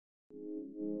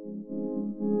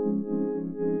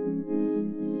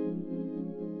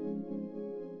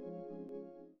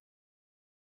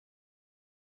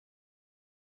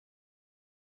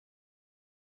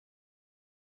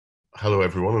Hello,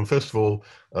 everyone. And first of all,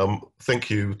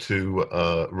 thank you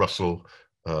to Russell,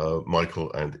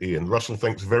 Michael, and Ian. Russell,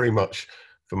 thanks very much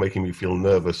for making me feel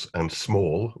nervous and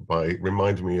small by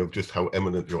reminding me of just how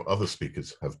eminent your other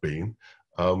speakers have been.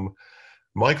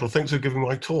 Michael, thanks for giving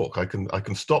my talk. I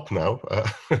can stop now,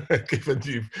 given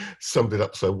you've summed it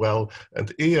up so well.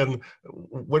 And Ian,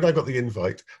 when I got the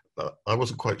invite, I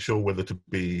wasn't quite sure whether to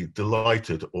be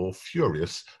delighted or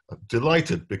furious.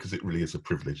 Delighted because it really is a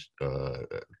privilege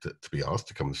to be asked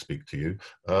to come and speak to you.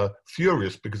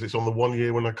 Furious because it's on the 1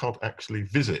 year when I can't actually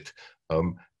visit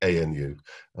ANU.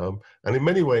 And in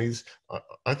many ways,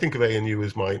 I think of ANU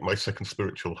as my second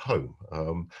spiritual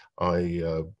home.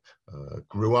 I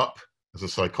grew up as a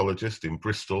psychologist in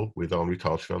Bristol with Henri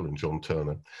Tajfel and John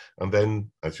Turner. And then,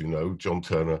 as you know, John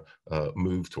Turner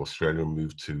moved to Australia and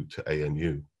moved to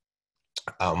ANU.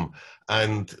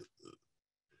 And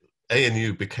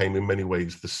ANU became in many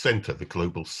ways the center, the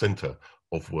global center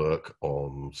of work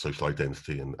on social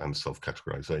identity and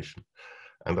self-categorization.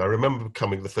 And I remember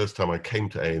the first time I came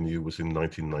to ANU was in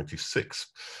 1996.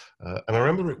 And I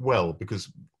remember it well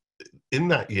because in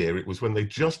that year, it was when they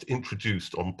just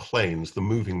introduced on planes the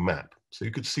moving map. So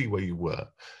you could see where you were.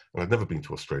 And I'd never been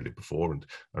to Australia before. And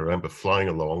I remember flying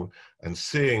along and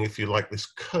seeing, if you like, this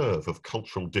curve of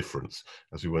cultural difference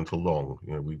as we went along.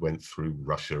 You know, we went through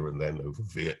Russia and then over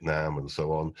Vietnam and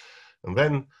so on. And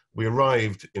then we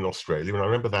arrived in Australia. And I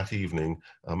remember that evening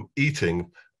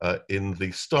eating in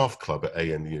the staff club at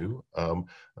ANU,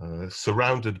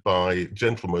 surrounded by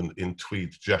gentlemen in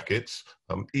tweed jackets,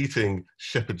 eating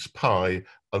shepherd's pie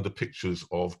under pictures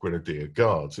of Grenadier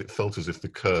Guards. It felt as if the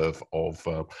curve of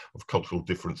cultural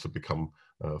difference had become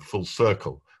full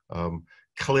circle.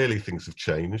 Clearly things have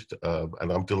changed,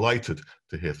 and I'm delighted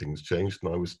to hear things changed.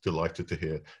 And I was delighted to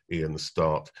hear Ian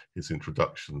start his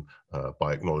introduction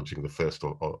by acknowledging the first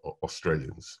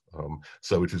Australians.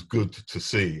 So it is good to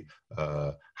see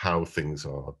how things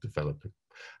are developing.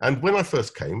 And when I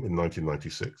first came in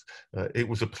 1996, it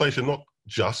was a pleasure not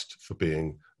just for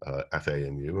being at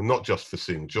ANU and not just for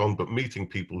seeing John, but meeting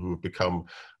people who have become,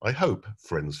 I hope,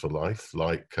 friends for life,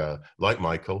 like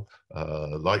Michael,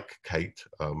 like Kate,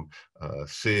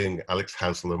 seeing Alex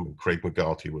Haslam and Craig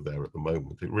McGarty were there at the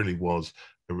moment. It really was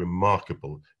a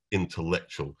remarkable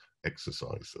intellectual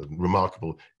exercise, a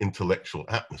remarkable intellectual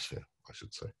atmosphere, I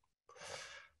should say.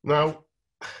 Now,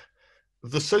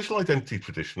 the social identity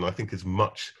tradition, I think, is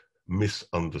much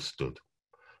misunderstood.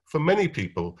 For many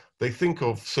people, they think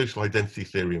of social identity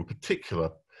theory in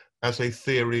particular as a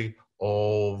theory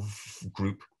of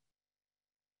group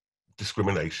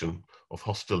discrimination, of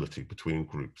hostility between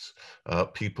groups.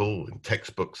 People in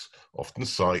textbooks often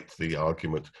cite the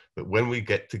argument that when we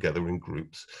get together in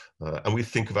groups and we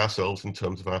think of ourselves in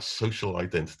terms of our social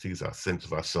identities, our sense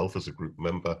of ourself as a group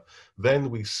member, then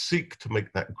we seek to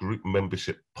make that group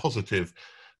membership positive.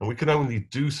 And we can only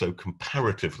do so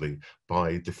comparatively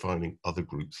by defining other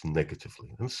groups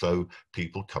negatively. And so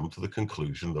people come to the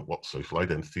conclusion that what social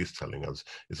identity is telling us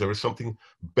is there is something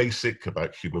basic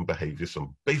about human behavior,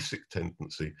 some basic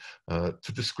tendency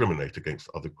to discriminate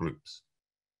against other groups.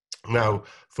 Now,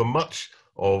 for much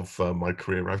of my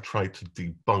career, I've tried to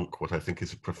debunk what I think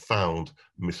is a profound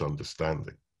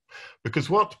misunderstanding. Because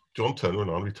what John Turner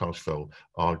and Henri Tajfel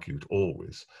argued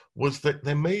always was that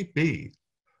there may be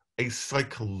a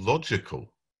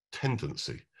psychological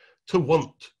tendency to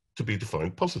want to be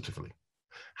defined positively.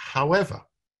 However,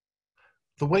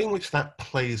 the way in which that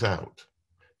plays out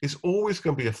is always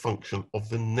going to be a function of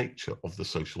the nature of the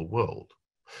social world.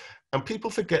 And people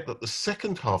forget that the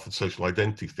second half of social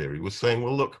identity theory was saying,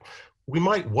 well, look, we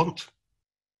might want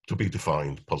to be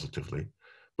defined positively,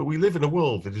 but we live in a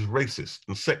world that is racist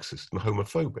and sexist and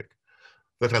homophobic,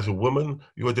 that as a woman,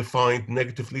 you are defined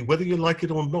negatively, whether you like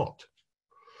it or not.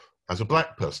 As a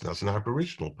black person, as an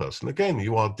Aboriginal person, again,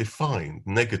 you are defined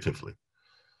negatively.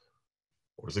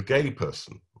 Or as a gay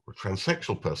person, or a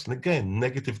transsexual person, again,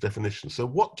 negative definition. So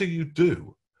what do you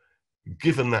do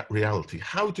given that reality?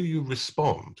 How do you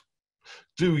respond?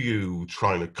 Do you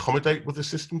try and accommodate with the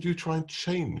system? Do you try and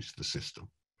change the system?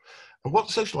 And what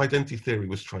social identity theory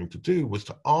was trying to do was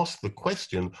to ask the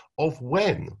question of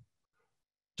when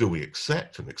do we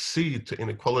accept and accede to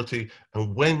inequality,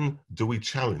 and when do we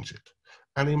challenge it?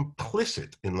 And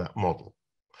implicit in that model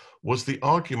was the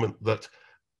argument that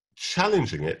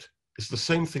challenging it is the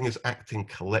same thing as acting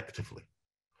collectively.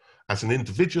 As an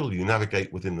individual, you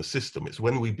navigate within the system. It's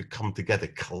when we become together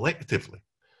collectively,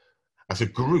 as a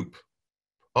group,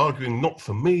 arguing not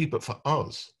for me, but for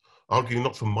us, arguing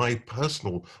not for my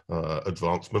personal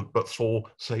advancement, but for,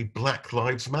 say, Black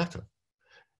Lives Matter.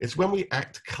 It's when we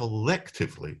act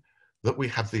collectively that we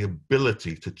have the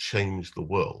ability to change the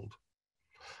world.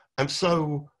 And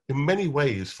so, in many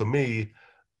ways, for me,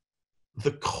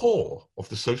 the core of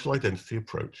the social identity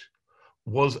approach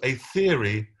was a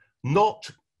theory not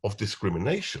of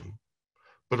discrimination,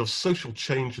 but of social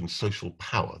change and social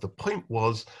power. The point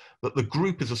was that the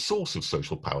group is a source of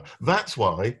social power. That's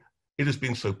why it has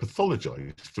been so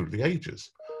pathologized through the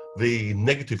ages. The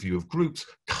negative view of groups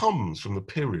comes from the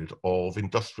period of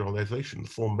industrialization, the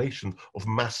formation of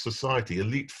mass society,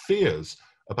 elite fears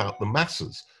about the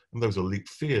masses, and those elite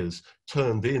fears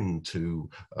turned into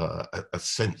a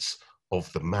sense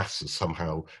of the mass as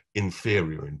somehow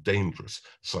inferior and dangerous.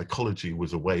 Psychology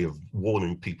was a way of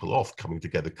warning people off coming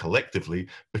together collectively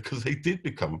because they did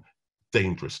become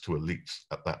dangerous to elites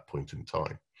at that point in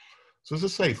time. So as I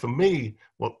say, for me,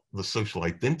 what the social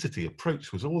identity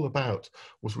approach was all about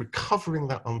was recovering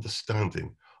that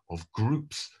understanding of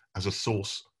groups as a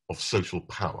source of social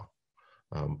power,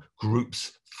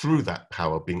 groups through that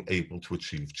power being able to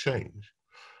achieve change.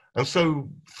 And so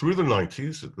through the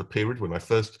 90s, at the period when I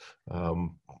first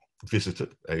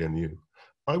visited ANU,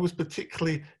 I was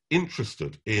particularly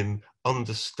interested in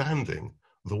understanding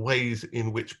the ways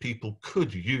in which people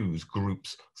could use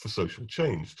groups for social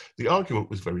change. The argument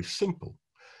was very simple.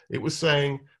 It was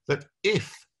saying that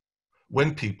if,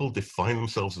 when people define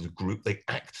themselves as a group, they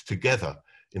act together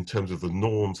in terms of the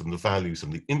norms and the values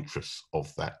and the interests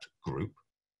of that group,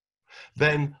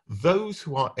 then those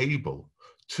who are able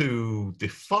to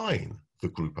define the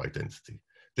group identity,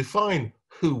 define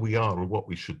who we are and what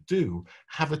we should do,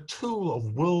 have a tool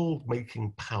of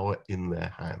world-making power in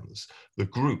their hands. The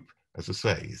group, as I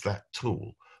say, is that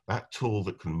tool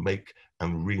that can make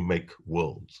and remake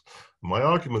worlds. My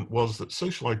argument was that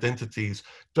social identities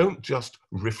don't just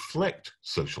reflect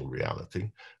social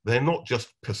reality. They're not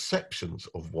just perceptions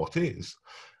of what is.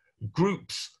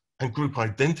 Groups and group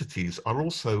identities are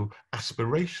also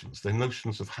aspirations. They're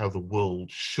notions of how the world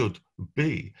should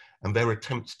be, and they're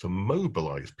attempts to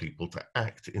mobilize people to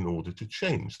act in order to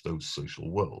change those social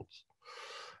worlds.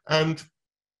 And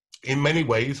in many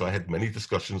ways, I had many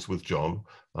discussions with John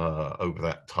over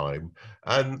that time.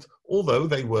 And although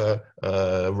they were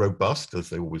robust, as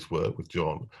they always were with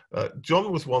John,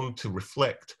 John was one to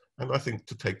reflect and I think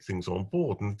to take things on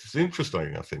board. And it's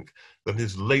interesting, I think, that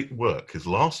his late work, his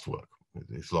last work,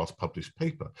 his last published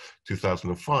paper,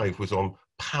 2005, was on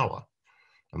power.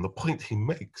 And the point he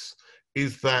makes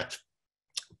is that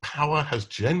power has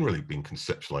generally been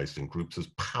conceptualized in groups as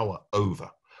power over.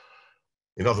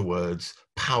 In other words,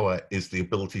 power is the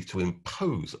ability to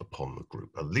impose upon the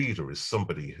group. A leader is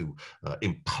somebody who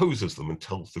imposes them and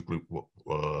tells the group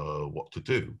what to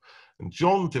do. And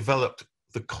John developed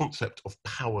the concept of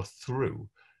power through.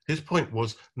 His point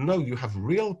was, no, you have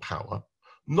real power,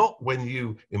 not when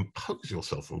you impose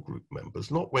yourself on group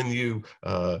members, not when you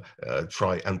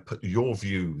try and put your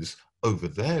views over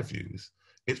their views.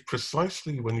 It's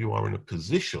precisely when you are in a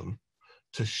position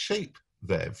to shape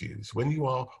their views, when you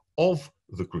are of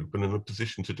the group and in a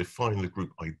position to define the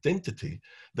group identity,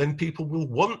 then people will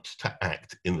want to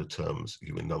act in the terms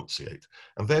you enunciate.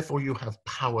 And therefore you have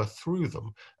power through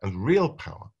them, and real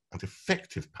power and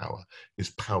effective power is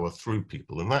power through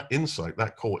people. And that insight,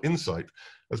 that core insight,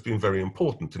 has been very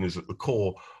important and is at the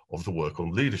core of the work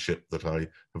on leadership that I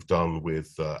have done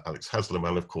with Alex Haslam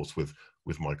and of course with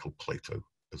Michael Plato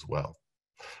as well.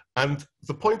 And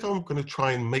the point I'm going to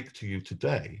try and make to you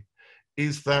today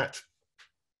is that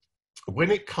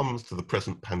when it comes to the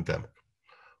present pandemic,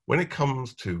 when it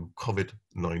comes to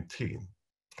COVID-19,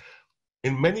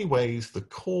 in many ways, the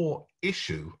core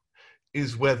issue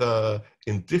is whether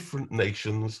in different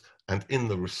nations and in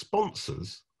the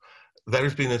responses, there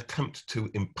has been an attempt to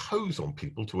impose on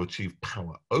people to achieve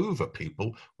power over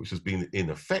people, which has been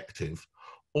ineffective,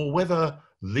 or whether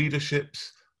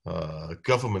leaderships,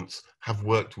 governments have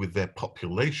worked with their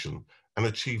population and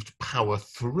achieved power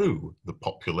through the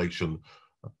population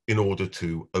in order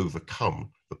to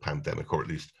overcome the pandemic, or at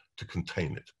least to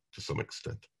contain it to some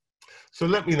extent. So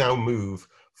let me now move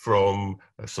from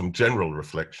some general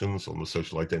reflections on the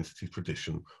social identity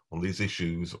tradition on these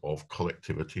issues of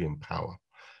collectivity and power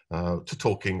to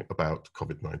talking about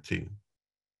COVID-19.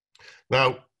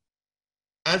 Now,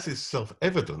 as is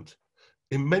self-evident,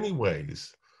 in many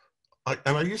ways,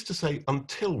 I used to say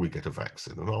until we get a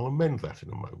vaccine, and I'll amend that in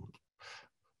a moment,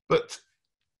 but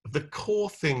the core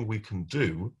thing we can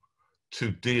do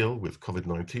to deal with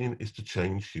COVID-19 is to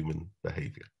change human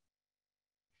behavior.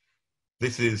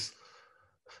 This is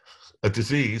a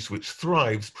disease which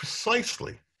thrives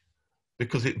precisely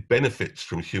because it benefits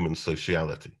from human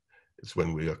sociality. It's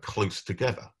when we are close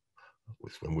together.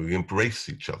 It's when we embrace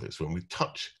each other. It's when we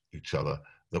touch each other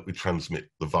that we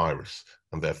transmit the virus,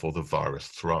 and therefore the virus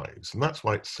thrives. And that's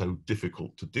why it's so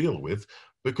difficult to deal with,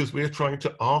 because we are trying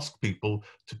to ask people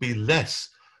to be less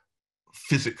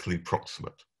physically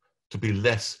proximate, to be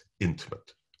less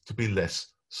intimate, to be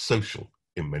less social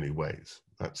in many ways.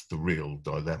 That's the real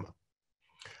dilemma.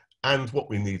 And what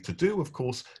we need to do, of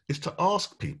course, is to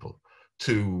ask people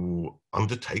to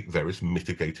undertake various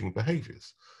mitigating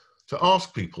behaviors, to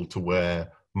ask people to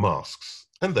wear masks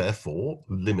and therefore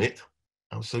limit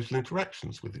our social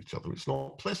interactions with each other. It's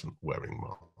not pleasant wearing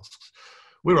masks.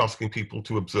 We're asking people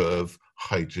to observe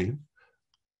hygiene.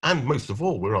 And most of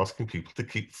all, we're asking people to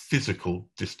keep physical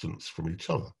distance from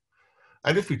each other.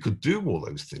 And if we could do all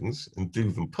those things and do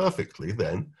them perfectly,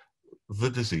 then the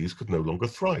disease could no longer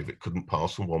thrive. It couldn't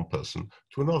pass from one person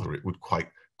to another. It would quite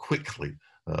quickly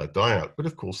die out. But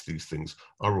of course, these things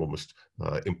are almost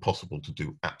impossible to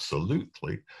do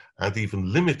absolutely. And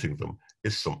even limiting them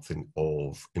is something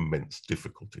of immense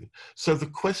difficulty. So the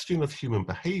question of human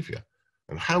behavior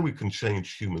and how we can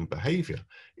change human behavior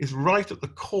is right at the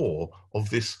core of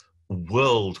this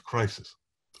world crisis.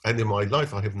 And in my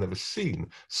life, I have never seen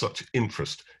such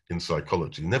interest in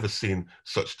psychology, never seen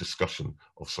such discussion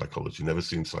of psychology, never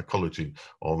seen psychology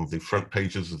on the front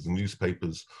pages of the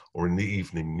newspapers or in the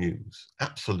evening news.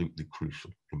 Absolutely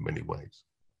crucial in many ways.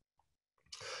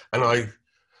 And I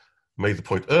made the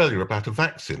point earlier about a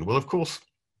vaccine. Well, of course,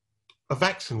 a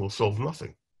vaccine will solve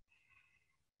nothing.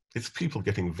 It's people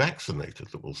getting vaccinated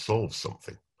that will solve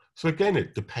something. So again,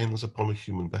 it depends upon a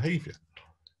human behavior.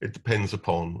 It depends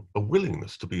upon a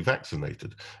willingness to be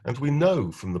vaccinated. And we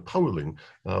know from the polling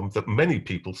that many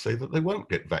people say that they won't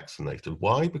get vaccinated.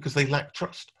 Why? Because they lack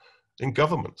trust in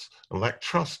governments and lack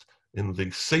trust in the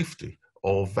safety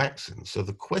of vaccines. So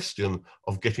the question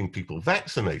of getting people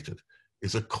vaccinated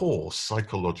is a core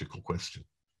psychological question.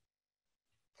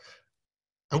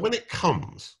 And when it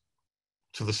comes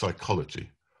to the psychology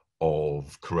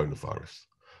of coronavirus,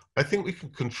 I think we can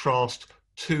contrast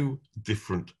two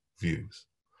different views.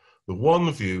 The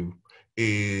one view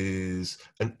is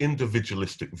an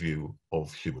individualistic view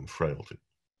of human frailty.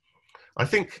 I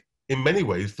think in many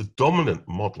ways the dominant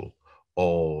model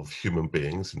of human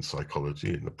beings in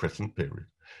psychology in the present period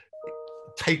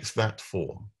takes that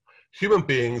form. Human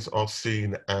beings are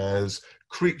seen as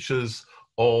creatures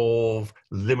of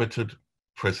limited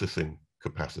processing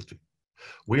capacity.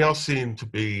 We are seen to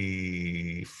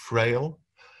be frail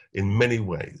in many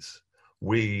ways.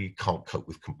 We can't cope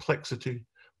with complexity.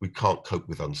 We can't cope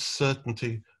with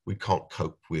uncertainty. We can't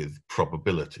cope with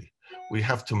probability. We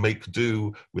have to make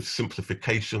do with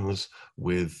simplifications,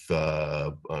 with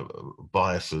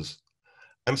biases.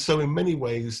 And so in many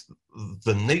ways,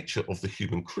 the nature of the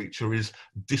human creature is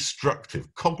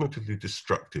destructive, cognitively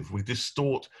destructive. We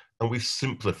distort and we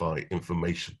simplify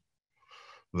information.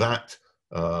 That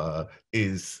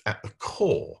is at the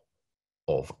core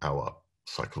of our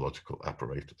psychological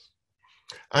apparatus.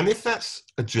 And if that's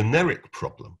a generic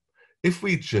problem, if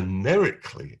we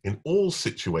generically, in all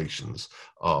situations,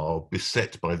 are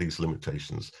beset by these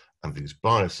limitations and these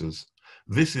biases,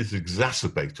 this is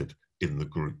exacerbated in the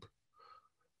group.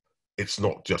 It's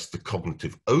not just the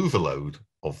cognitive overload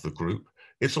of the group,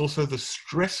 it's also the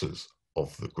stresses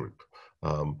of the group.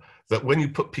 That when you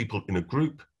put people in a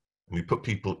group and you put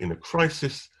people in a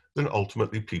crisis, then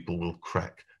ultimately people will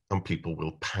crack and people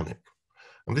will panic.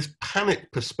 And this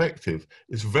panic perspective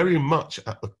is very much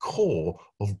at the core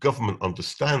of government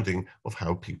understanding of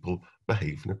how people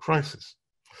behave in a crisis.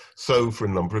 So for a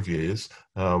number of years,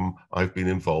 I've been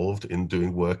involved in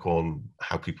doing work on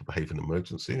how people behave in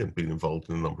emergency and been involved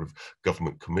in a number of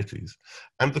government committees.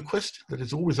 And the question that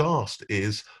is always asked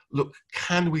is, look,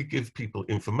 can we give people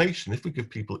information? If we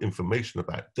give people information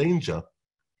about danger,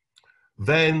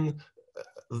 then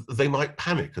they might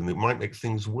panic and it might make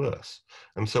things worse.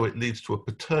 And so it leads to a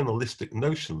paternalistic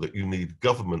notion that you need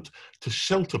government to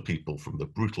shelter people from the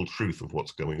brutal truth of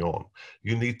what's going on.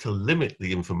 You need to limit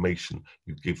the information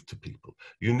you give to people.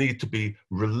 You need to be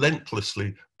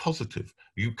relentlessly positive.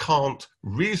 You can't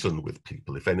reason with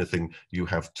people. If anything, you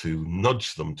have to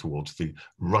nudge them towards the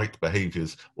right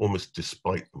behaviors almost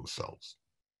despite themselves.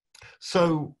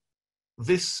 So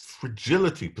this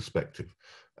fragility perspective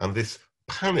and this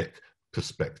panic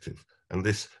perspective and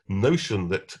this notion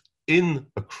that in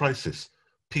a crisis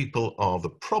people are the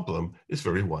problem is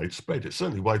very widespread. It's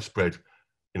certainly widespread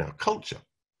in our culture.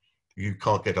 You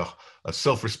can't get a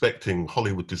self-respecting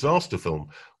Hollywood disaster film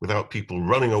without people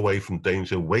running away from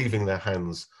danger, waving their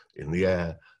hands in the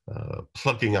air,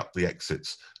 plugging up the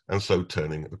exits, and so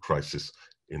turning a crisis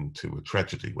into a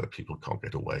tragedy where people can't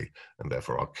get away and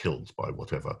therefore are killed by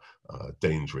whatever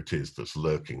danger it is that's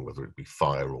lurking, whether it be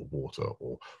fire or water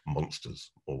or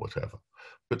monsters or whatever.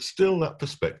 But still, that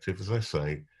perspective, as I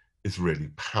say, is really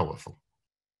powerful.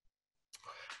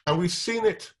 And we've seen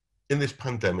it in this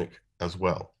pandemic as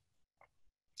well.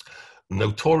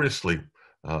 Notoriously,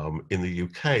 in the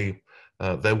UK,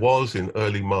 there was in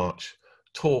early March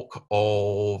talk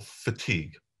of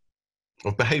fatigue,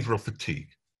 of behavioural fatigue.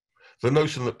 The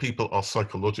notion that people are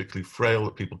psychologically frail,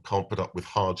 that people can't put up with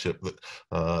hardship,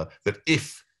 that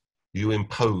if you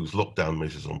impose lockdown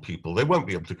measures on people, they won't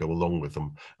be able to go along with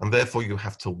them, and therefore you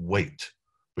have to wait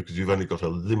because you've only got a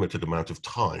limited amount of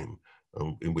time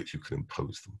in which you can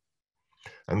impose them.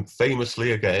 And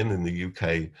famously, again, in the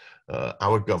UK,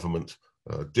 our government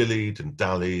dillied and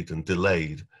dallied and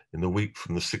delayed in the week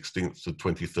from the 16th to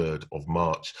 23rd of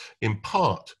March, in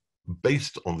part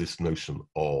based on this notion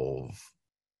of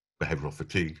behavioural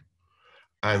fatigue.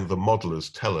 And the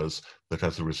modelers tell us that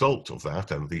as a result of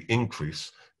that and the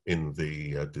increase in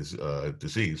the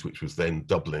disease, which was then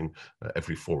doubling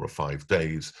every 4 or 5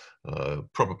 days,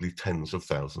 probably tens of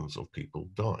thousands of people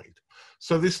died.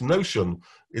 So this notion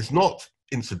is not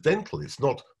incidental, it's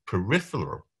not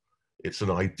peripheral, it's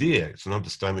an idea, it's an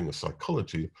understanding of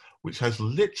psychology which has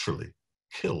literally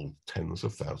killed tens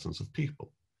of thousands of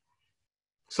people.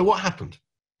 So what happened?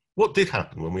 What did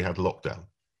happen when we had lockdown?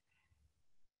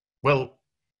 Well,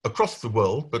 across the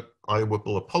world, but I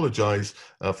will apologise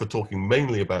for talking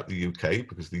mainly about the UK,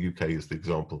 because the UK is the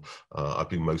example I've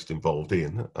been most involved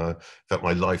in. That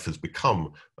my life has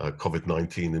become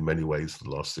COVID-19 in many ways. For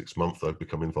the last 6 months, I've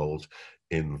become involved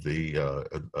in the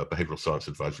Behavioural Science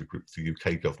Advisory Group, the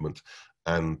UK government,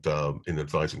 and in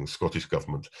advising the Scottish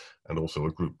government, and also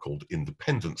a group called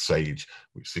Independent Sage,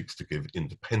 which seeks to give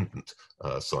independent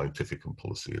scientific and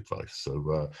policy advice.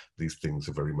 So these things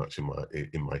are very much in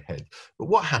my head. But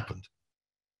what happened?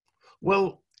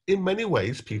 Well, in many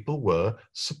ways, people were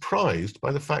surprised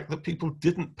by the fact that people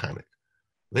didn't panic.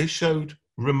 They showed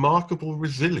remarkable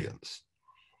resilience.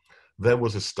 There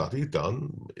was a study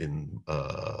done in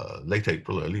late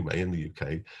April, early May in the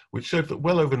UK, which showed that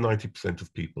well over 90%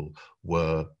 of people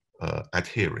were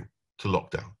adhering to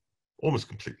lockdown, almost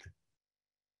completely.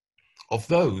 Of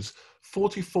those,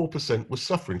 44% were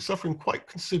suffering quite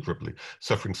considerably,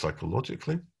 suffering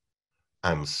psychologically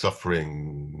and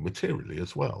suffering materially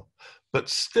as well. But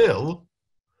still,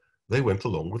 they went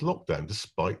along with lockdown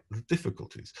despite the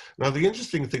difficulties. Now, the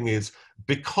interesting thing is,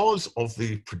 because of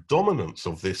the predominance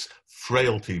of this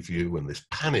frailty view and this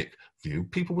panic view,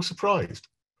 people were surprised.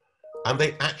 And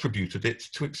they attributed it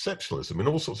to exceptionalism. In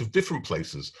all sorts of different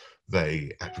places,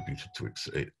 they attributed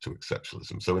it to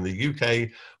exceptionalism. So in the UK,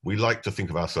 we like to think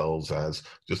of ourselves as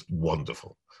just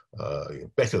wonderful,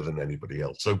 better than anybody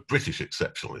else. So British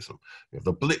exceptionalism,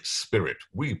 the Blitz spirit.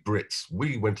 We Brits,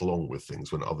 we went along with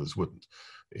things when others wouldn't.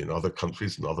 In other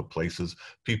countries and other places,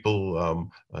 people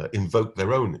invoke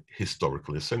their own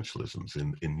historical essentialisms.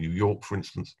 In New York, for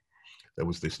instance, there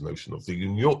was this notion of the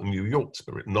New York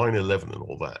spirit, 9/11 and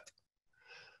all that.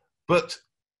 But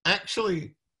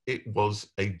actually, it was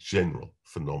a general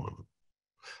phenomenon.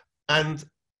 And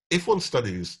if one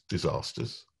studies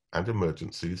disasters and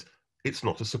emergencies, it's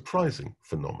not a surprising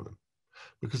phenomenon,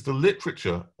 because the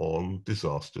literature on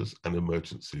disasters and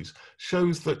emergencies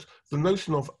shows that the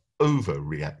notion of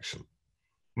overreaction,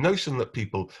 notion that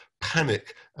people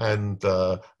panic and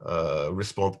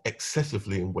respond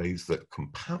excessively in ways that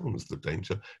compounds the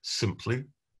danger, simply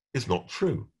is not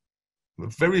true.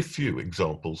 Very few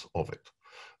examples of it.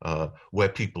 Where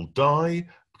people die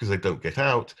because they don't get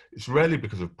out, it's rarely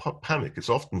because of panic. It's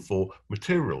often for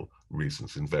material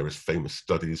reasons. In various famous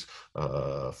studies,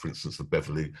 for instance, the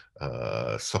Beverly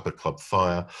Supper Club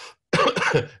fire,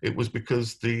 it was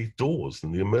because the doors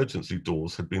and the emergency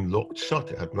doors had been locked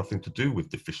shut. It had nothing to do with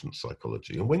deficient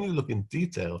psychology. And when you look in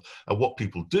detail at what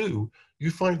people do, you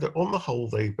find that on the whole,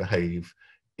 they behave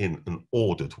in an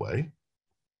ordered way,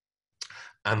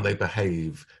 and they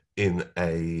behave in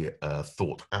a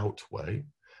thought out way.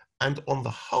 And on the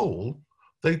whole,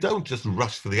 they don't just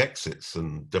rush for the exits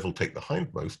and devil take the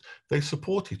hindmost. They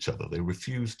support each other. They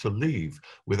refuse to leave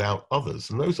without others.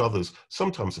 And those others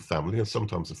sometimes are family and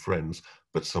sometimes are friends,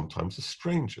 but sometimes are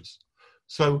strangers.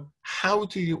 So how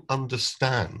do you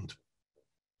understand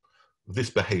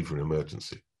this behavior in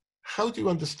emergency? How do you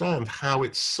understand how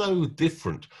it's so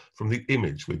different from the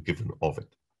image we're given of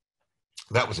it?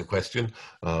 That was a question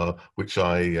which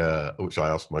I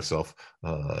asked myself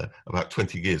about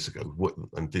 20 years ago,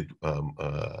 and did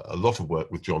a lot of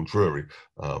work with John Drury,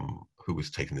 who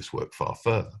was taking this work far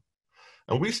further.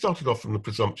 And we started off from the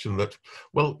presumption that,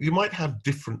 well, you might have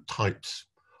different types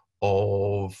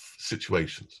of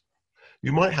situations.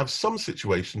 You might have some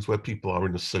situations where people are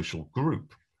in a social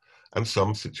group and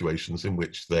some situations in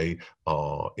which they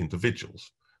are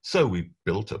individuals. So we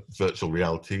built a virtual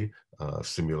reality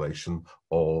simulation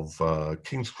of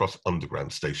King's Cross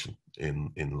Underground Station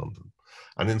in London.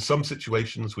 And in some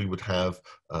situations, we would have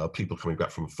people coming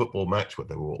back from a football match where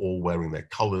they were all wearing their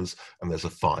colours and there's a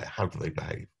fire. How do they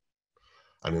behave?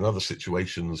 And in other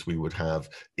situations, we would have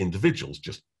individuals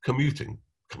just commuting,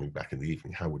 coming back in the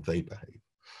evening. How would they behave?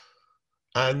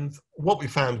 And what we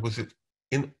found was that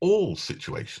in all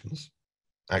situations,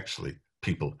 actually,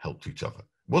 people helped each other.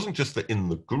 It wasn't just that in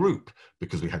the group,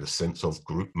 because we had a sense of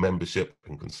group membership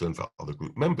and concern for other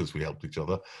group members, we helped each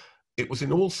other. It was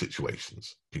in all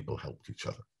situations, people helped each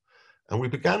other. And we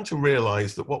began to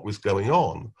realize that what was going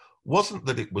on wasn't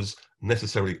that it was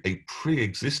necessarily a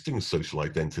pre-existing social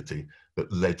identity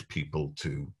that led people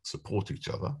to support each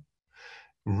other.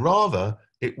 Rather,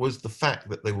 it was the fact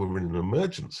that they were in an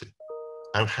emergency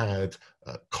and had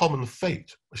a common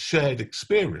fate, a shared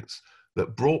experience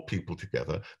that brought people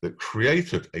together, that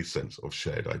created a sense of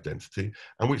shared identity,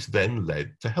 and which then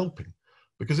led to helping.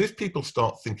 Because if people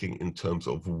start thinking in terms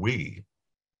of we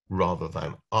rather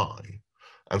than I,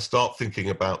 and start thinking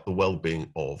about the well-being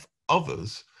of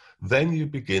others, then you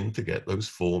begin to get those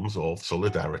forms of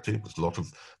solidarity. There's a lot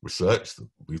of research that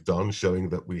we've done showing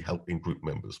that we help in-group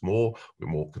members more, we're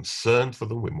more concerned for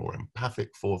them, we're more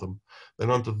empathic for them. Then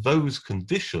under those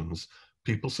conditions,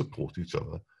 people support each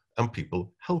other and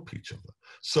people help each other.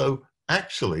 So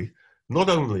actually, not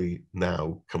only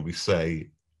now can we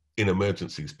say in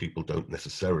emergencies, people don't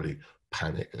necessarily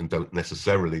panic and don't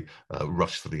necessarily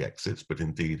rush for the exits, but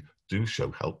indeed do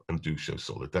show help and do show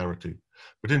solidarity.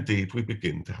 But indeed, we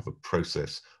begin to have a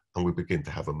process and we begin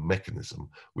to have a mechanism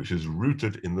which is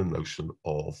rooted in the notion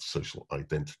of social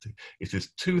identity. It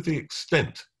is to the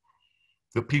extent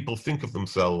that people think of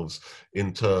themselves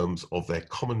in terms of their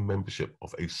common membership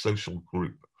of a social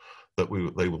group, that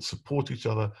they will support each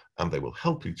other and they will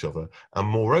help each other, and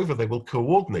moreover they will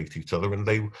coordinate each other, and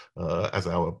they, as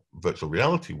our virtual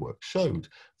reality work showed,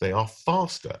 they are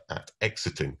faster at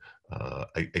exiting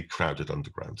a crowded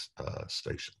underground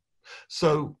station.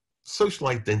 So social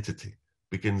identity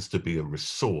begins to be a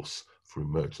resource for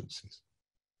emergencies.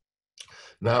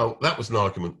 Now, that was an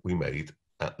argument we made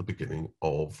at the beginning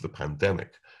of the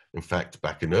pandemic. In fact,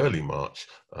 back in early March,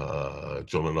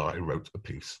 John and I wrote a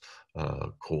piece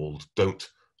called Don't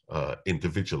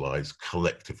Individualize,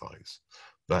 Collectivize.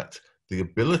 That the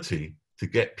ability to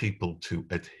get people to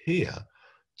adhere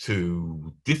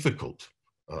to difficult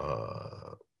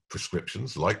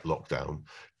prescriptions like lockdown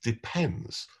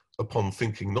depends upon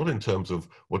thinking not in terms of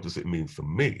what does it mean for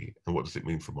me and what does it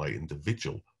mean for my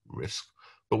individual risk,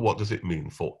 but what does it mean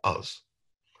for us?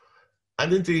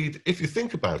 And indeed, if you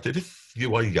think about it, if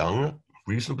you are young,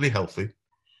 reasonably healthy,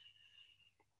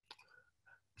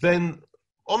 then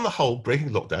on the whole, breaking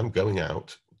lockdown, going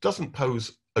out, doesn't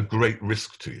pose a great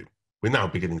risk to you. We're now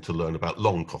beginning to learn about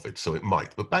long COVID, so it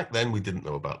might. But back then, we didn't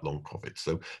know about long COVID.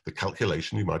 So the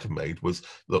calculation you might have made was,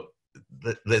 look,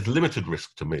 there's limited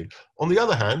risk to me. On the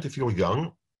other hand, if you're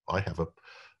young, I have a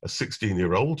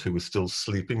 16-year-old who is still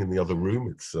sleeping in the other room.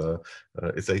 It's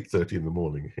 8:30 in the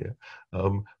morning here.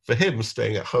 For him,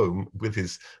 staying at home with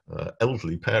his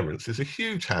elderly parents is a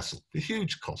huge hassle, a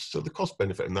huge cost. So the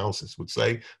cost-benefit analysis would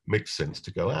say makes sense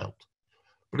to go out.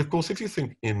 But of course, if you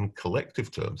think in collective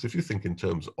terms, if you think in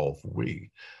terms of we,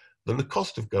 then the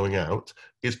cost of going out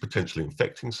is potentially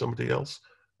infecting somebody else,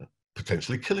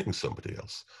 potentially killing somebody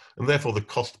else. And therefore the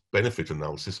cost-benefit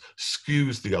analysis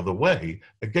skews the other way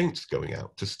against going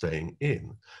out to staying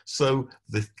in. So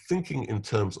the thinking in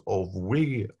terms of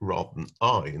we rather than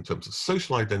I, in terms of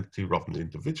social identity rather than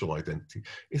individual identity,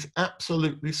 is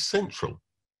absolutely central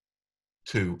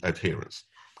to adherence.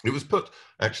 It was put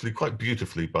actually quite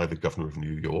beautifully by the governor of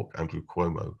New York, Andrew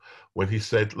Cuomo, when he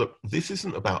said, look, this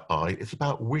isn't about I, it's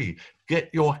about we. Get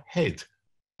your head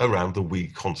around the we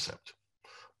concept.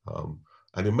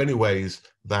 And in many ways,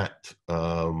 that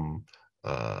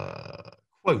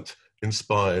quote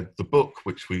inspired the book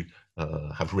which we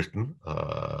have written.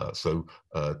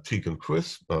 Tegan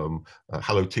Chris,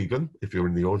 hello Tegan, if you're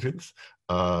in the audience.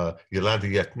 Yolanda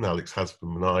Yetten, Alex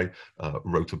Hasbam and I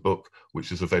wrote a book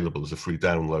which is available as a free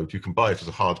download. You can buy it as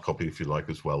a hard copy if you like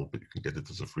as well, but you can get it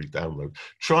as a free download,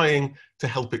 trying to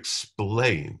help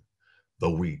explain the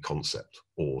we concept,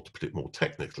 or to put it more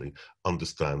technically,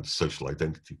 understand social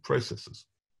identity processes.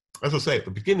 As I say, at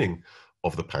the beginning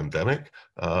of the pandemic,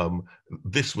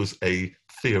 this was a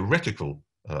theoretical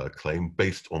claim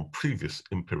based on previous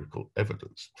empirical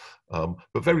evidence.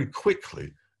 But very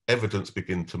quickly, evidence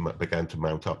began to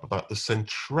mount up about the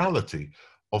centrality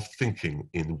of thinking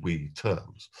in we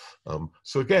terms.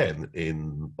 So again,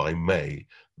 by May,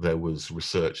 there was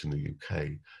research in the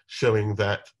UK showing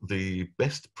that the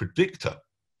best predictor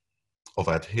of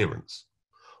adherence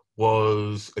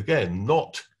was, again,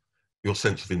 not your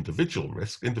sense of individual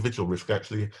risk. Individual risk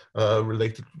actually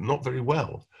related not very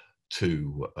well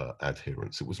to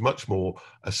adherence. It was much more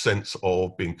a sense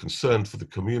of being concerned for the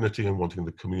community and wanting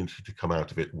the community to come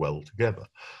out of it well together.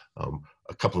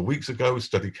 A couple of weeks ago, a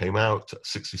study came out,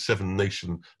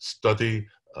 67-nation study,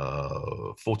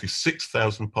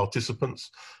 46,000 participants,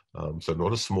 so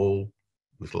not a small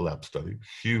little lab study,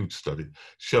 huge study,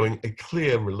 showing a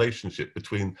clear relationship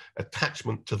between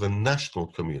attachment to the national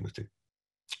community,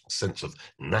 sense of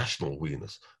national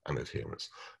we-ness and adherence.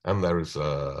 And there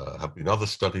have been other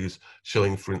studies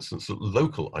showing, for instance, that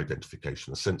local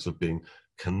identification, a sense of being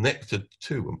connected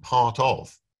to and part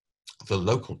of the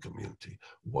local community,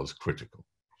 was critical.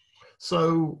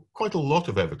 So quite a lot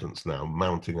of evidence now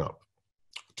mounting up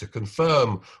to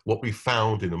confirm what we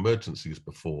found in emergencies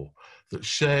before, that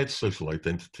shared social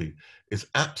identity is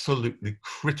absolutely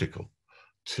critical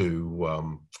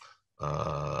to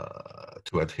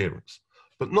adherence.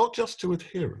 But not just to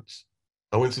adherence.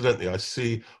 Oh, incidentally, I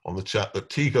see on the chat that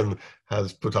Tegan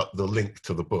has put up the link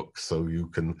to the book, so you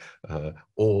can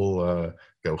all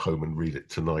go home and read it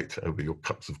tonight over your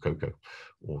cups of cocoa,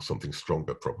 or something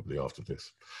stronger probably after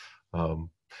this.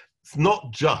 It's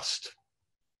not just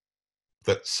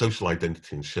that social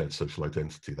identity and shared social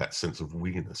identity, that sense of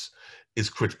we-ness, is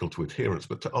critical to adherence,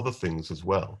 but to other things as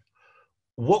well.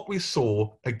 What we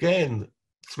saw, again,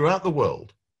 throughout the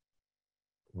world,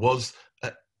 was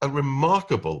a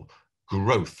remarkable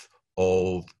growth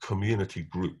of community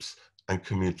groups and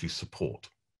community support.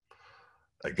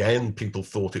 Again, people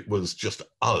thought it was just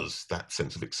us, that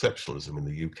sense of exceptionalism. In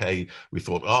the UK, we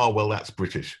thought, oh, well, that's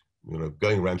British. You know,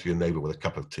 going around to your neighbour with a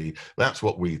cup of tea, that's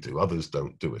what we do. Others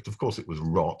don't do it. Of course, it was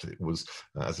rot. It was,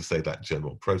 as I say, that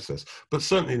general process. But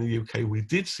certainly in the UK, we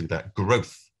did see that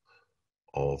growth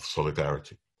of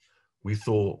solidarity. We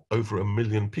saw over 1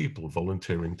 million people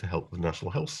volunteering to help the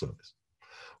National Health Service.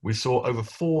 We saw over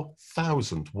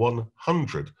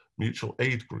 4,100 mutual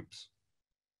aid groups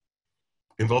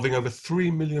involving over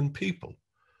 3 million people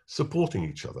supporting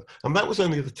each other. And that was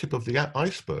only the tip of the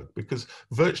iceberg, because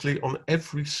virtually on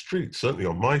every street, certainly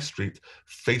on my street,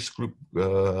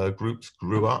 groups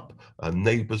grew up.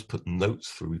 Neighbours put notes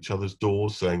through each other's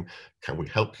doors saying, can we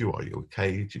help you? Are you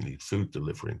okay? Do you need food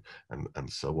delivering?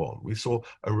 And so on. We saw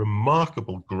a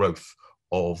remarkable growth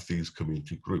of these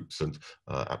community groups. And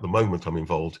at the moment, I'm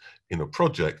involved in a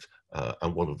project,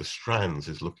 and one of the strands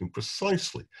is looking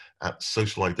precisely at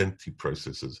social identity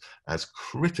processes as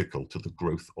critical to the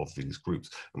growth of these groups.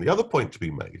 And the other point to be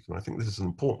made, and I think this is an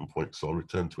important point, so I'll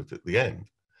return to it at the end,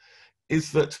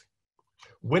 is that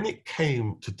when it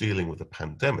came to dealing with a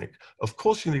pandemic, of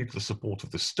course you need the support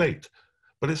of the state,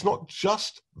 but it's not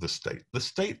just the state. The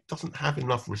state doesn't have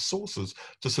enough resources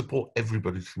to support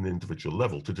everybody to an individual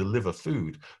level, to deliver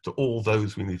food to all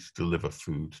those we need to deliver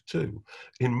food to.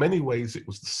 In many ways, it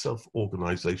was the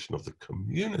self-organization of the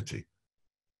community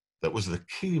that was the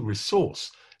key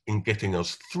resource in getting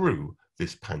us through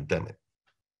this pandemic.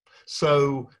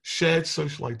 So shared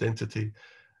social identity,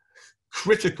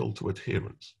 critical to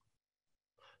adherence,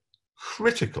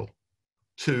 critical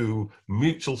to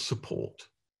mutual support.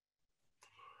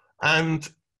 And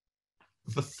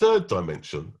the third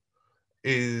dimension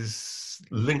is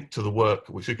linked to the work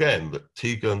which, again, that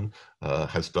Tegan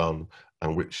has done,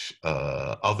 and which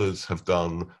others have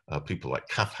done, people like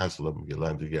Kath Haslam,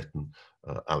 Yolanda Yetten,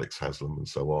 Alex Haslam, and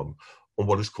so on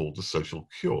what is called the social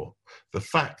cure. The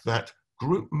fact that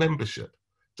group membership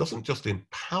doesn't just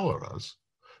empower us,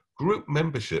 group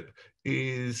membership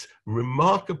is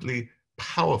remarkably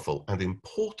powerful and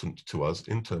important to us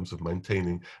in terms of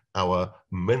maintaining our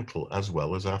mental as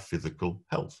well as our physical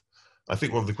health. I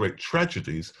think one of the great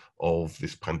tragedies of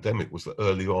this pandemic was that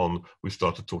early on we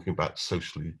started talking about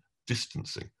socially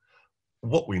distancing.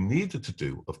 What we needed to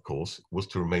do, of course, was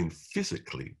to remain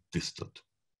physically distant.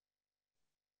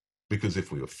 Because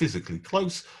if we were physically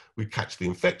close, we catch the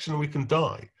infection and we can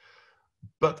die.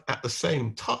 But at the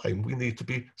same time, we need to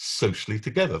be socially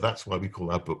together. That's why we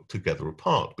call our book Together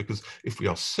Apart, because if we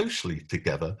are socially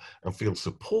together and feel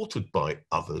supported by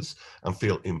others and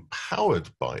feel empowered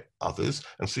by others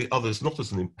and see others not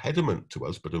as an impediment to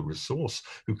us, but a resource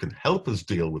who can help us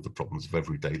deal with the problems of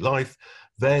everyday life,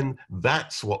 then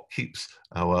that's what keeps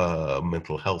our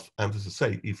mental health and, as I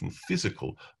say, even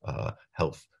physical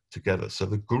health together. So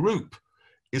the group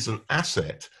is an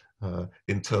asset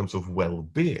in terms of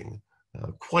well-being.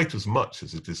 quite as much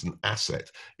as it is an asset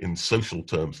in social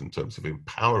terms, in terms of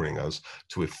empowering us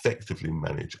to effectively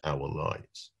manage our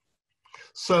lives.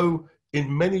 So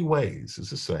in many ways,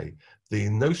 as I say, the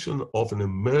notion of an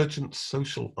emergent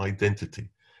social identity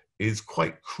is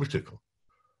quite critical,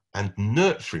 and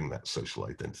nurturing that social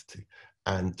identity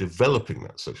and developing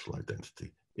that social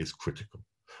identity is critical.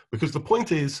 Because the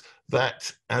point is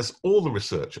that, as all the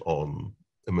research on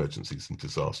emergencies and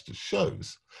disasters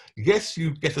shows, yes,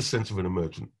 you get a sense of an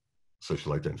emergent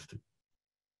social identity,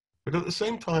 but at the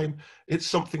same time, it's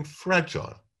something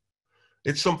fragile.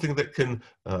 It's something that can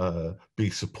be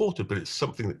supported, but it's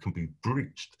something that can be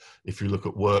breached. If you look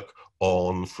at work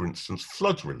on, for instance,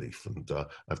 flood relief, and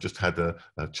I've just had a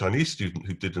Chinese student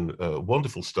who did a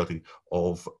wonderful study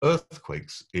of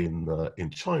earthquakes in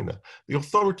China. The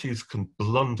authorities can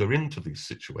blunder into these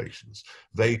situations.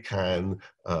 They can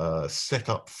set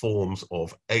up forms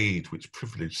of aid which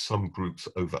privilege some groups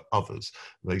over others.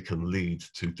 They can lead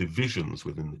to divisions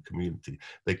within the community.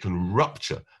 They can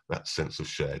rupture that sense of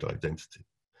shared identity.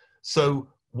 So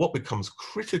what becomes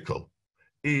critical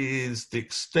is the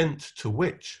extent to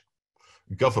which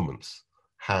governments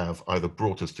have either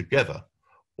brought us together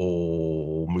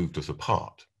or moved us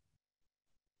apart.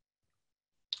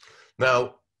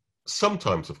 Now,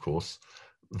 sometimes, of course,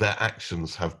 their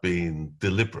actions have been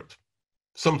deliberate.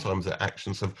 Sometimes their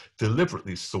actions have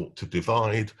deliberately sought to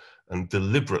divide and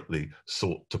deliberately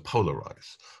sought to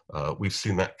polarize. We've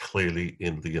seen that clearly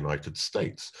in the United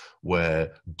States,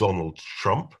 where Donald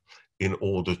Trump, in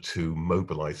order to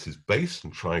mobilize his base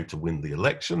and try to win the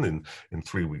election in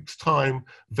 3 weeks' time,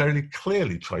 very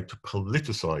clearly tried to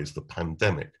politicize the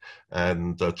pandemic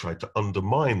and tried to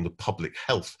undermine the public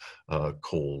health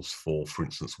calls for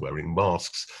instance, wearing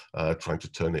masks, trying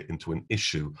to turn it into an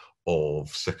issue of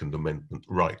Second Amendment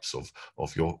rights,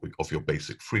 of your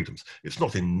basic freedoms. It's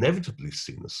not inevitably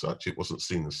seen as such. It wasn't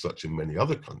seen as such in many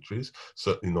other countries,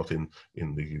 certainly not in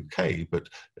the UK, but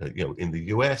in the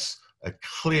US, a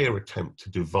clear attempt to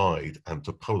divide and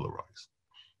to polarize.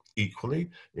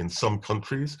 Equally, in some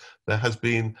countries, there has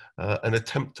been an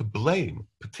attempt to blame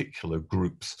particular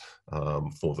groups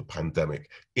for the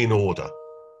pandemic in order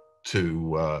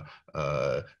to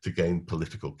gain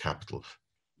political capital.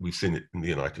 We've seen it in the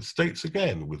United States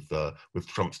again with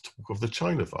Trump's talk of the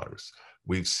China virus.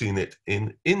 We've seen it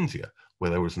in India,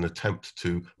 where there was an attempt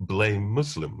to blame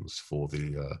Muslims for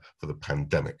the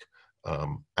pandemic,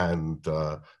 and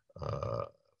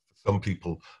some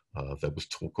people, there was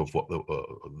talk of what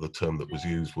the term that was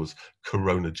used was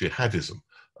corona jihadism,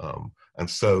 and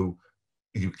so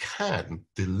you can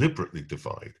deliberately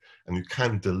divide, and you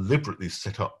can deliberately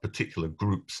set up particular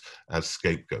groups as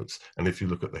scapegoats. And if you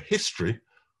look at the history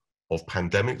of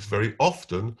pandemics, very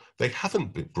often they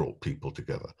haven't brought people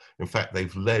together. In fact,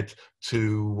 they've led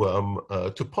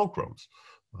to pogroms.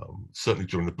 Certainly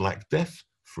during the Black Death,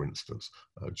 for instance,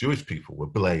 Jewish people were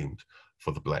blamed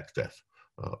for the Black Death.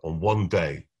 On one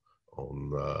day,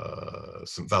 on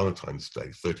St. Valentine's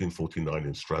Day, 1349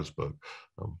 in Strasbourg,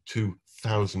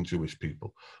 2,000 Jewish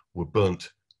people were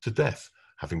burnt to death,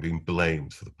 having been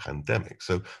blamed for the pandemic.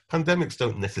 So pandemics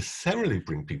don't necessarily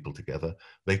bring people together,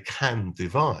 they can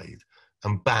divide.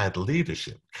 And bad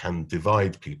leadership can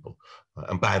divide people,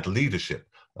 and bad leadership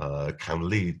can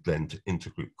lead then to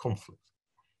intergroup conflict.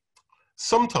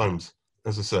 Sometimes,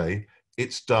 as I say,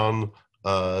 it's done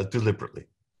deliberately.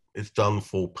 It's done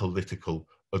for political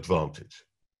advantage.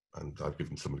 And I've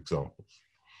given some examples.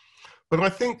 But I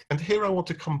think, and here I want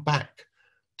to come back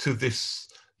to this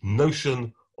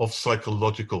notion of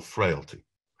psychological frailty,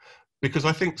 because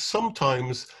I think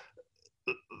sometimes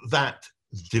that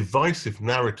divisive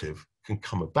narrative can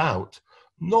come about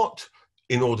not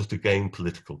in order to gain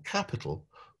political capital,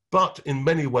 but in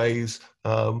many ways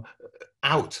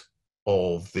out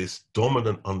of this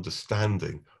dominant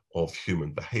understanding of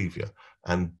human behavior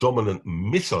and dominant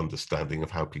misunderstanding of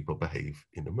how people behave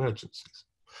in emergencies.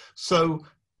 So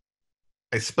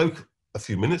I spoke a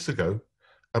few minutes ago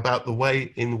about the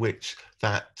way in which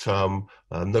that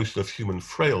notion of human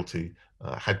frailty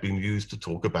had been used to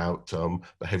talk about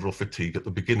behavioral fatigue at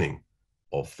the beginning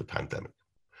of the pandemic.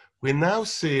 We're now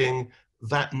seeing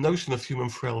that notion of human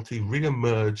frailty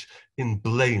re-emerge in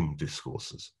blame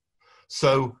discourses.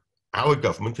 So our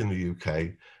government in the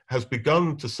UK has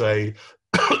begun to say,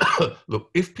 look,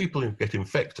 if people get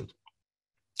infected,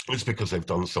 it's because they've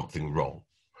done something wrong.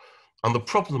 And the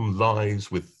problem lies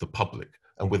with the public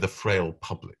and with a frail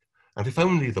public. And if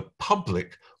only the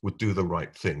public would do the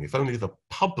right thing, if only the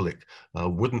public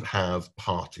wouldn't have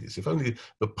parties, if only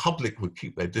the public would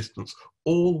keep their distance,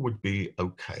 all would be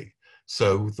okay.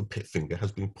 So the finger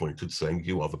has been pointed saying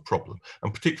you are the problem.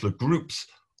 And particular groups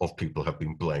of people have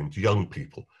been blamed. Young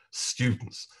people,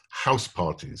 students, house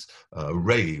parties,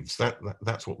 raves.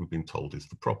 That's what we've been told is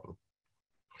the problem.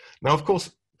 Now, of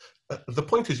course, the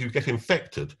point is you get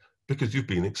infected because you've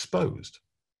been exposed.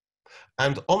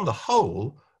 And on the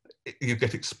whole, you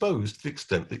get exposed to the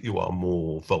extent that you are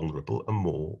more vulnerable and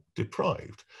more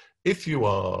deprived. If you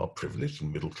are privileged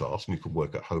and middle class and you can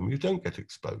work at home, you don't get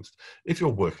exposed. If you're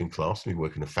working class and you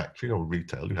work in a factory or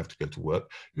retail, you have to go to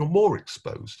work, you're more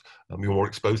exposed. You're more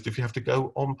exposed if you have to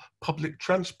go on public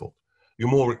transport. You're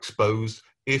more exposed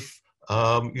if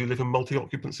you live in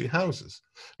multi-occupancy houses.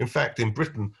 In fact, in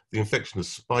Britain, the infection has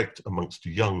spiked amongst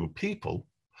young people,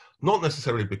 not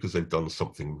necessarily because they've done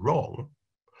something wrong,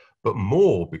 but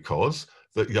more because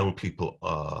that young people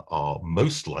are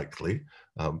most likely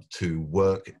to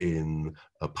work in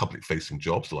public-facing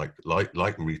jobs like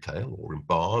retail or in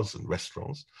bars and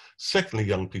restaurants. Secondly,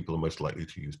 young people are most likely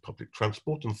to use public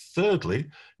transport. And thirdly,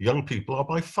 young people are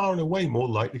by far and away more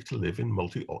likely to live in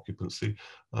multi-occupancy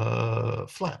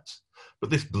flats. But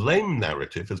this blame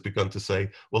narrative has begun to say,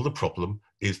 well, the problem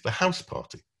is the house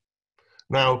party.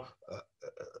 Now,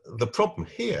 the problem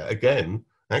here, again,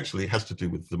 actually has to do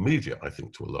with the media, I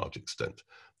think, to a large extent.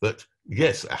 That,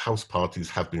 yes, house parties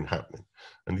have been happening.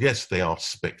 And yes, they are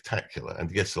spectacular. And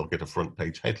yes, they'll get a front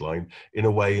page headline in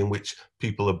a way in which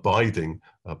people abiding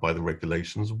by the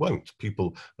regulations won't.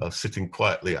 People sitting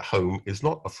quietly at home is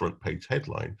not a front page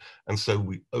headline. And so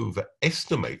we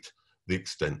overestimate the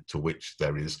extent to which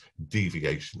there is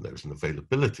deviation, there is an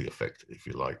availability effect, if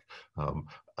you like.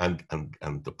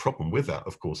 And the problem with that,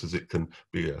 of course, is it can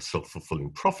be a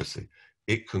self-fulfilling prophecy.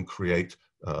 It can create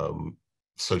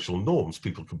social norms.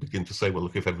 People can begin to say, well,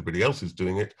 look, if everybody else is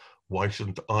doing it, why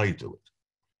shouldn't I do it?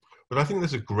 But I think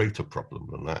there's a greater problem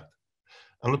than that.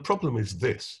 And the problem is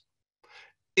this.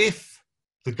 If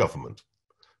the government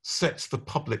sets the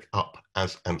public up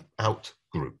as an out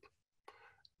group,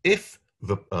 if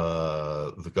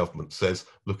the government says,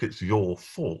 look, it's your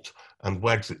fault, and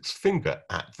wags its finger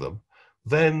at them,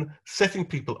 then setting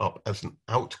people up as an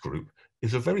out group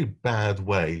is a very bad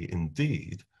way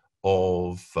indeed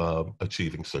of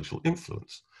achieving social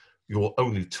influence. Your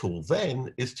only tool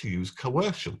then is to use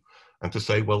coercion and to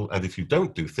say, well, and if you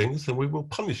don't do things, then we will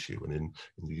punish you. And in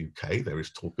the UK, there is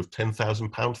talk of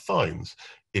 £10,000 fines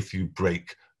if you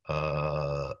break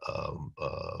lockdown,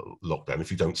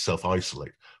 if you don't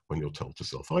self-isolate when you're told to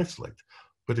self-isolate.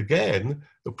 But again,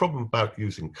 the problem about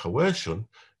using coercion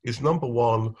is, number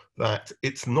one, that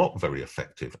it's not very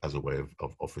effective as a way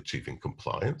of achieving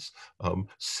compliance.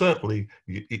 Certainly,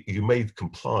 you may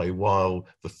comply while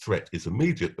the threat is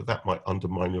immediate, but that might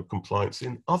undermine your compliance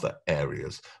in other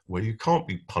areas where you can't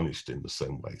be punished in the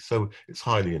same way. So it's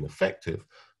highly ineffective.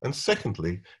 And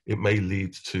secondly, it may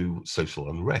lead to social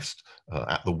unrest.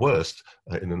 At the worst,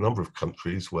 in a number of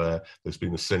countries where there's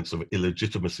been a sense of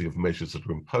illegitimacy of measures that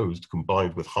are imposed,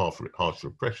 combined with harsh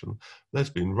repression,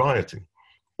 there's been rioting.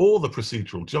 All the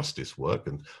procedural justice work,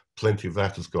 and plenty of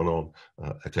that has gone on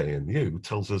at ANU,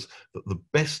 tells us that the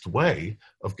best way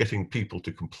of getting people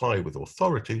to comply with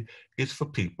authority is for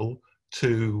people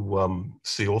to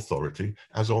see authority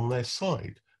as on their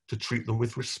side, to treat them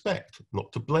with respect,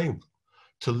 not to blame them,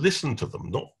 to listen to them,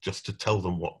 not just to tell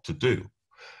them what to do.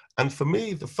 And for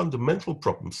me, the fundamental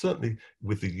problem, certainly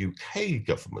with the UK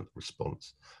government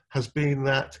response, has been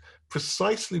that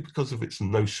precisely because of its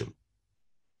notion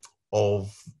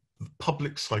of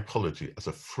public psychology as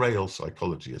a frail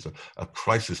psychology, as a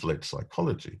crisis-led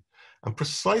psychology, and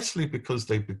precisely because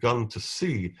they've begun to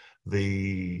see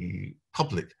the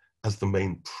public as the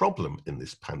main problem in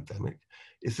this pandemic,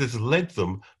 it has led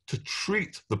them to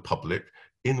treat the public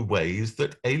in ways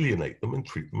that alienate them and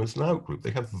treat them as an outgroup.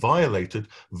 They have violated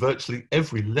virtually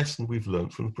every lesson we've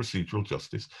learned from the procedural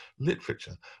justice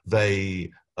literature.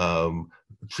 They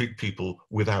treat people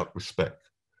without respect.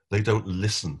 They don't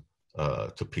listen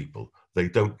to people. They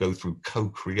don't go through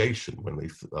co-creation when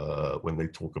they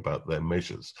talk about their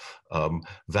measures.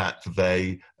 That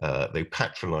they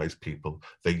patronize people.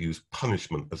 They use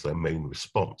punishment as their main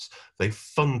response. They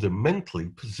fundamentally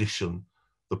position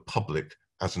the public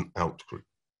as an outgroup.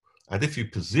 And if you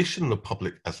position the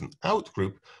public as an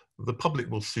outgroup, the public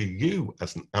will see you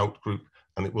as an outgroup,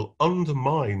 and it will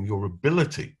undermine your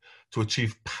ability to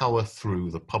achieve power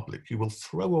through the public. You will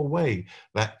throw away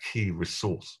that key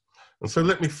resource. And so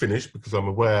let me finish, because I'm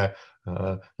aware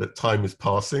that time is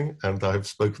passing and I've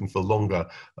spoken for longer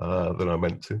than I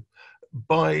meant to,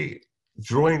 by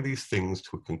drawing these things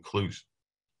to a conclusion.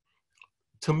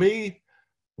 To me,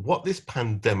 what this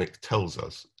pandemic tells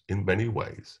us in many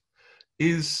ways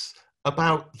is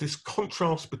about this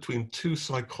contrast between two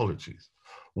psychologies.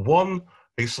 One,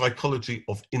 a psychology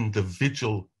of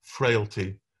individual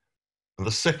frailty And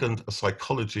the second, a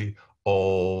psychology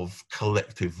of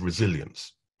collective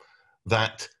resilience,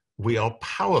 that we are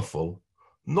powerful,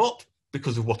 not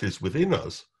because of what is within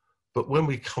us, but when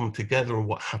we come together and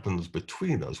what happens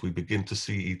between us, we begin to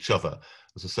see each other,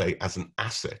 as I say, as an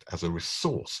asset, as a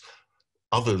resource.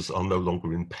 Others are no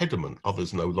longer impediment.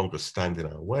 Others no longer stand in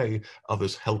our way.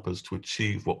 Others help us to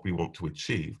achieve what we want to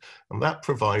achieve. And that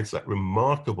provides that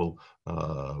remarkable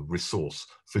resource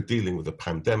for dealing with a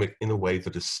pandemic in a way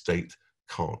that a state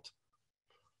can't.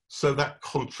 So that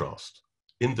contrast,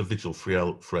 individual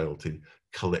frailty,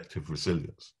 collective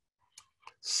resilience.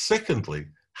 Secondly,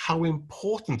 how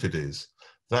important it is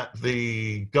that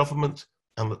the government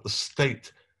and that the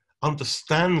state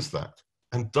understands that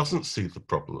and doesn't see the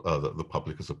problem, the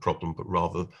public as a problem, but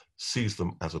rather sees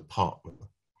them as a partner.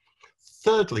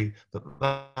 Thirdly,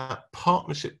 that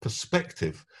partnership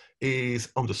perspective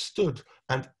is understood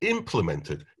and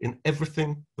implemented in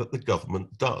everything that the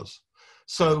government does.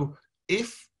 So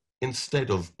if instead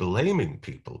of blaming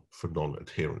people for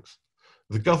non-adherence,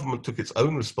 the government took its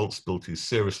own responsibilities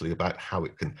seriously about how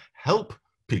it can help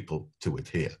people to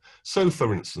adhere. So,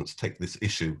 for instance, take this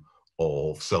issue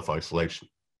of self-isolation.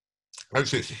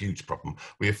 Actually, it's a huge problem.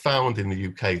 We have found in the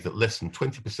UK that less than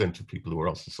 20% of people who are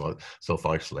asked to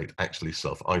self-isolate actually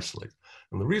self-isolate.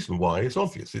 And the reason why is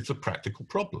obvious. It's a practical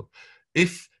problem.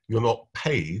 If you're not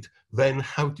paid, then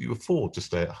how do you afford to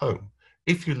stay at home?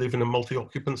 If you live in a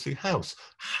multi-occupancy house,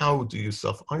 how do you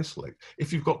self-isolate?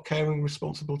 If you've got caring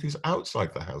responsibilities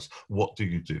outside the house, what do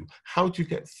you do? How do you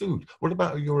get food? What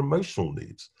about your emotional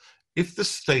needs? If the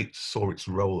state saw its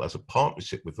role as a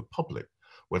partnership with the public,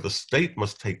 where the state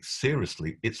must take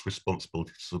seriously its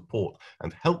responsibility to support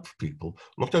and help people,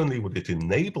 not only would it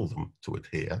enable them to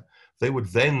adhere, they would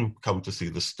then come to see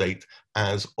the state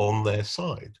as on their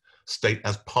side. State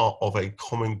as part of a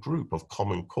common group, of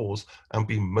common cause, and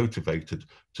be motivated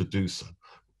to do so.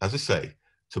 As I say,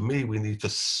 to me, we need to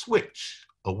switch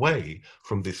away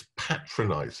from this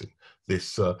patronizing,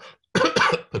 this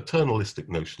paternalistic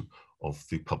notion of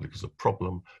the public as a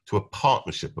problem to a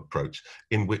partnership approach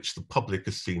in which the public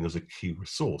is seen as a key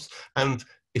resource. And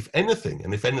if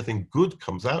anything good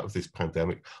comes out of this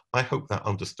pandemic, I hope that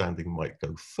understanding might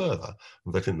go further,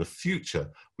 and that in the future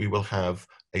we will have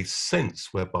a sense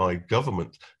whereby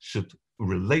government should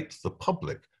relate to the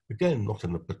public, again, not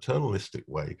in a paternalistic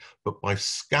way, but by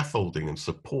scaffolding and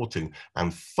supporting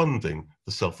and funding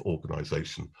the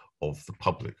self-organization of the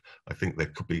public. I think there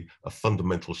could be a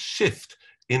fundamental shift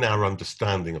in our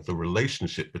understanding of the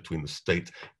relationship between the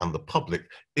state and the public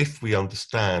if we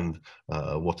understand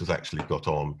what has actually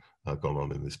gone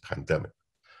on in this pandemic.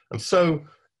 And so,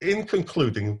 in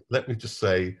concluding, let me just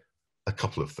say a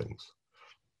couple of things.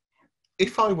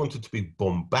 If I wanted to be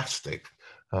bombastic,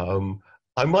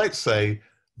 I might say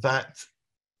that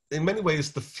in many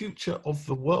ways the future of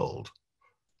the world,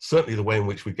 certainly the way in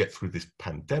which we get through this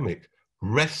pandemic,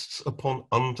 rests upon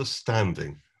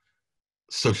understanding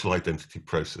social identity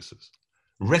processes,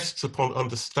 rests upon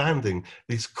understanding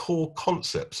these core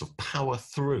concepts of power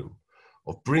through,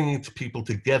 of bringing people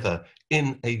together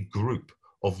in a group,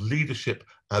 of leadership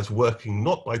as working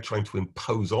not by trying to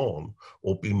impose on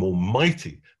or be more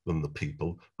mighty than the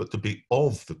people, but to be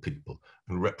of the people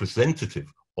and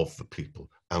representative of the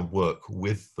people and work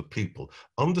with the people.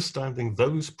 Understanding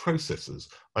those processes,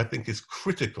 I think, is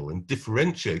critical and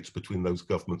differentiates between those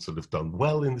governments that have done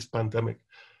well in this pandemic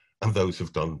and those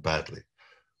who've done badly.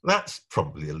 That's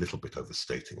probably a little bit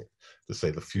overstating it, to say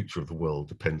the future of the world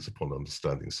depends upon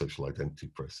understanding social identity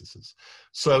processes.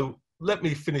 So let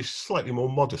me finish slightly more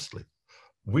modestly.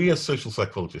 We as social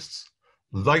psychologists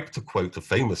like to quote a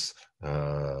famous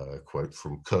quote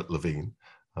from Kurt Lewin,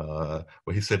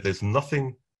 where he said, "There's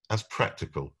nothing as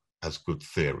practical as good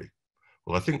theory."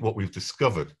 Well, I think what we've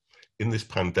discovered in this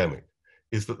pandemic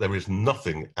is that there is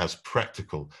nothing as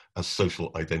practical as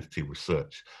social identity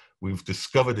research. We've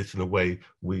discovered it in a way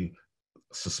we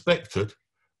suspected,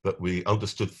 that we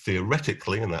understood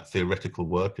theoretically, and that theoretical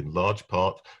work in large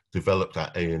part developed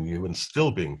at ANU and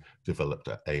still being developed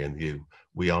at ANU.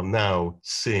 We are now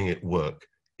seeing it work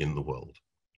in the world.